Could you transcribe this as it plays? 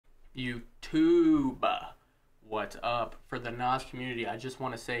YouTube. What's up? For the Nas community, I just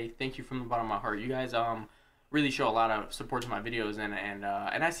want to say thank you from the bottom of my heart. You guys really show a lot of support to my videos, and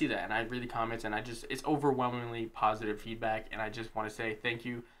I see that, and I read the comments, and it's overwhelmingly positive feedback, and I just want to say thank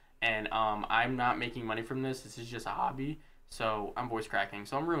you. And I'm not making money from this. This is just a hobby. So I'm voice cracking,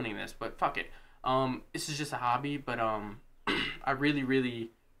 so I'm ruining this, but fuck it. This is just a hobby, but I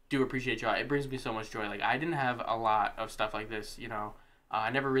really do appreciate y'all. It brings me so much joy. Like, I didn't have a lot of stuff like this, you know. I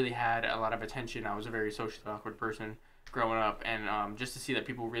never really had a lot of attention. I was a very socially awkward person growing up, and just to see that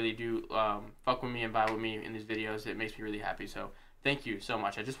people really do fuck with me and vibe with me in these videos, it makes me really happy. So thank you so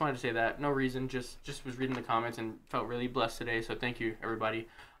much. I just wanted to say that. No reason, just was reading the comments and felt really blessed today. So thank you, everybody.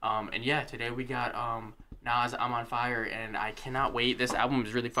 And yeah, today we got Nas, I'm on Fire, and I cannot wait. This album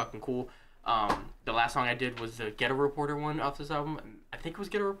is really fucking cool. The last song I did was the Ghetto Reporter one off this album. I think it was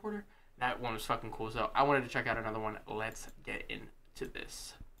Ghetto Reporter. That one was fucking cool. So I wanted to check out another one. Let's get into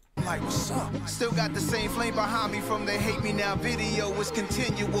this. Like, what's up? Still got the same flame behind me from the Hate Me Now video. It's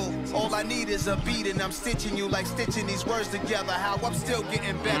continual. All I need is a beat, and I'm stitching you like stitching these words together. How I'm still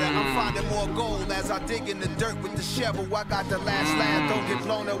getting better. I'm finding more gold as I dig in the dirt with the shovel. I got the last laugh. Don't get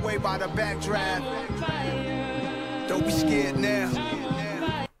blown away by the backdraft. Don't be scared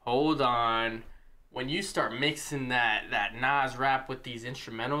now. Hold on. When you start mixing that Nas rap with these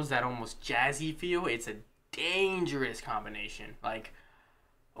instrumentals, that almost jazzy feel, it's a dangerous combination. Like,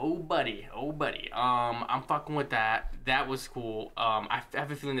 oh buddy. I'm fucking with that. That was cool. I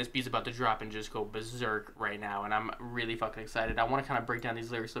have a feeling this beat's about to drop and just go berserk right now, and I'm really fucking excited. I want to kind of break down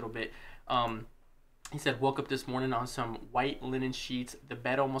these lyrics a little bit. He said, woke up this morning on some white linen sheets. The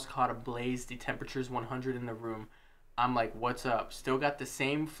bed almost caught a blaze. The temperature's 100 in the room. I'm like, what's up? Still got the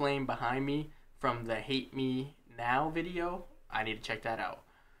same flame behind me from the Hate Me Now video. I need to check that out.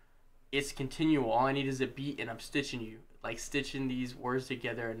 It's continual. All I need is a beat, and I'm stitching you. Like stitching these words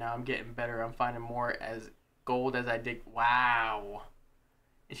together, and now I'm getting better. I'm finding more as gold as I dig. Wow.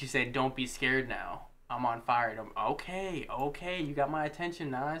 And she said, don't be scared now. I'm on fire. Okay. You got my attention,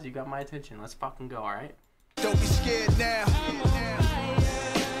 Nas. You got my attention. Let's fucking go, all right? Don't be scared now.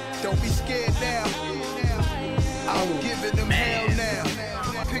 Don't be scared now. I'm giving them hell now.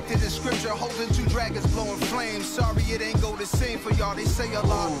 Picked in the scripture, holding two dragons blowing flames. Sorry it ain't go the same for y'all. They say a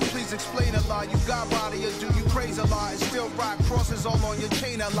lot. Please explain a lot. You got body or do you praise a lot? And still rock crosses all on your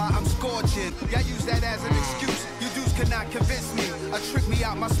chain a lot. I'm scorching. Y'all use that as an excuse. You dudes cannot convince me. Trick me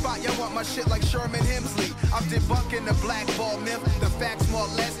out my spot. Y'all want my shit like Sherman Hemsley. I'm debunking the blackball myth. The facts more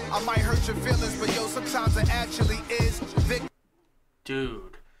or less. I might hurt your feelings, but yo, sometimes it actually is.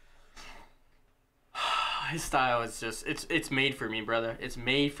 Dude. His style is just, it's made for me, brother. It's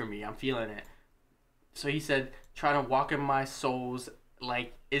made for me. I'm feeling it. So he said, trying to walk in my souls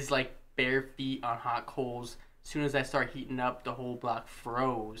like bare feet on hot coals. Soon as I start heating up, the whole block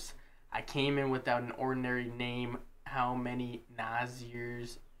froze. I came in without an ordinary name. How many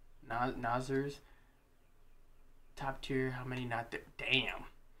Nasers? Top tier, how many not there? Damn.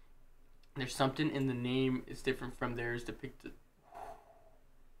 There's something in the name is different from theirs depicted.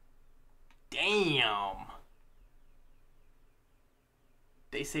 Damn.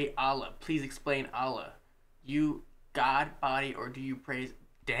 They say Allah. Please explain Allah. You God, body, or do you praise?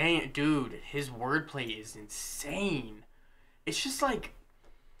 Dang, dude, his wordplay is insane. It's just like,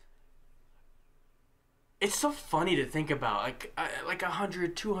 it's so funny to think about. Like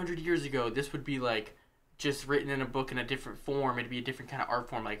 100, 200 years ago, this would be like just written in a book in a different form. It'd be a different kind of art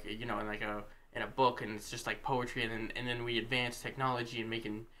form, like, you know, in a book, and it's just like poetry, and then we advance technology and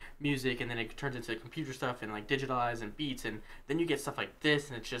making music, and then it turns into computer stuff and like digitalized and beats, and then you get stuff like this,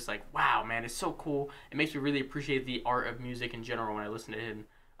 and it's just like, wow, man, it's so cool. It makes me really appreciate the art of music in general when I listen to him,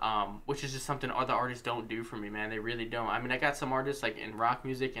 which is just something other artists don't do for me, man. They really don't. I mean, I got some artists like in rock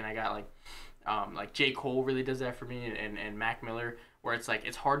music, and I got like J. Cole really does that for me, and Mac Miller, where it's like,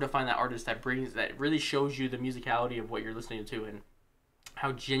 it's hard to find that artist that really shows you the musicality of what you're listening to, and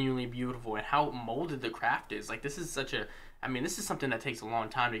how genuinely beautiful and how molded the craft is. Like, this is this is something that takes a long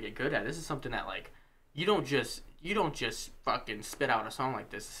time to get good at. This is something that, like, you don't just fucking spit out a song like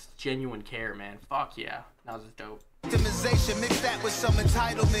this. It's genuine care, man. Fuck yeah. That was dope. Optimization, mix that with some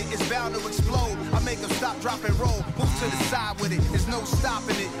entitlement. It's bound to explode. I make them stop, drop, and roll. Move to the side with it. There's no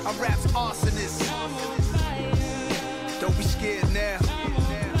stopping it. I'm rap's arsonist. Don't be scared now.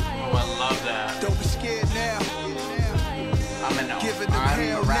 Oh, I love that. Don't be scared now. I'm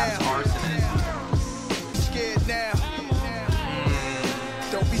a rap's arsonist. Be scared now.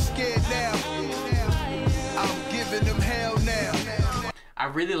 Don't be scared now. I'm giving them hell now. I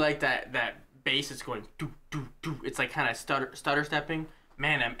really like that bass. It's going do do do. It's like kind of stutter stepping.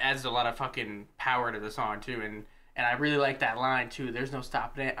 Man, it adds a lot of fucking power to the song too, And I really like that line too. There's no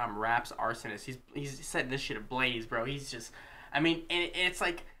stopping it. I'm Rap's arsonist. He's setting this shit ablaze, bro. He's just, I mean, and it's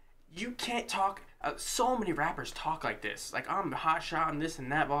like you can't talk. So many rappers talk like this. Like I'm hot shot and this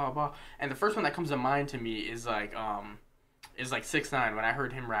and that, blah blah blah. And the first one that comes to mind to me is like 6ix9ine when I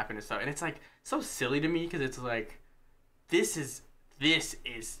heard him rapping and stuff. And it's like so silly to me because it's like this is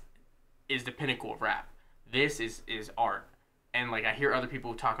the pinnacle of rap. This is art. And like I hear other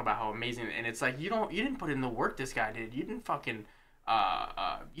people talk about how amazing, and it's like you didn't put in the work this guy did. You didn't fucking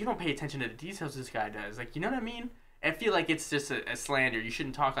you don't pay attention to the details this guy does. Like, you know what I mean? I feel like it's just a slander. You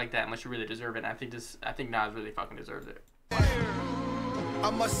shouldn't talk like that unless you really deserve it. And I think Nas really fucking deserves it. I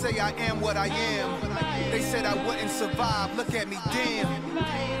must say I am what I am. They said I wouldn't survive. Look at me,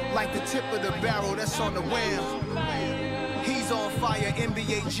 damn. Like the tip of the barrel that's on the wham. He's on fire,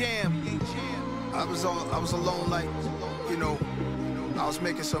 NBA Jam. I was alone, like, you know, I was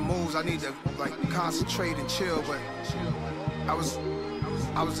making some moves. I need to like concentrate and chill, but I was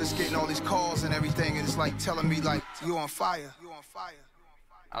just getting all these calls and everything, and it's like telling me like you on fire. You on fire.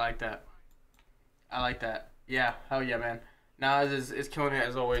 I like that. Yeah, hell yeah, man. Nas is killing it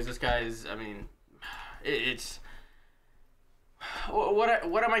as always. This guy is, I mean, it's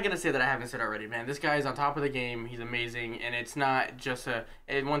what am I gonna say that I haven't said already, man? This guy is on top of the game. He's amazing, and it's not just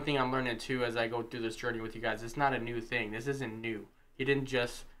and one thing I'm learning too as I go through this journey with you guys. It's not a new thing. This isn't new. He didn't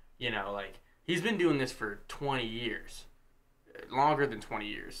just, you know, like he's been doing this for 20 years, longer than 20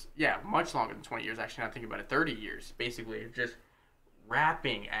 years. Yeah, much longer than 20 years. Actually, not thinking about it, 30 years basically. Just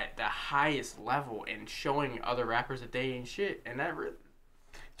rapping at the highest level and showing other rappers that they ain't shit, and that really.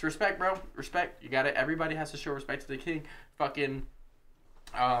 It's respect, bro. Respect. You got it. Everybody has to show respect to the king. Fucking,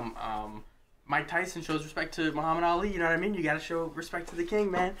 Mike Tyson shows respect to Muhammad Ali. You know what I mean? You got to show respect to the king,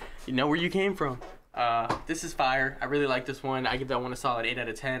 man. You know where you came from. This is fire. I really like this one. I give that one a solid 8 out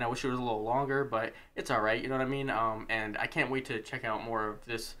of 10. I wish it was a little longer, but it's all right. You know what I mean? And I can't wait to check out more of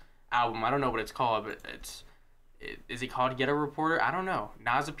this album. I don't know what it's called, but is it called Get a Reporter? I don't know.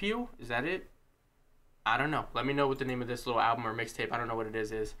 Nas Appeal? Is that it? I don't know. Let me know what the name of this little album or mixtape, I don't know what it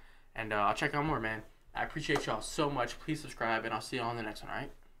is. And I'll check out more, man. I appreciate y'all so much. Please subscribe, and I'll see you on the next one, all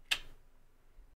right?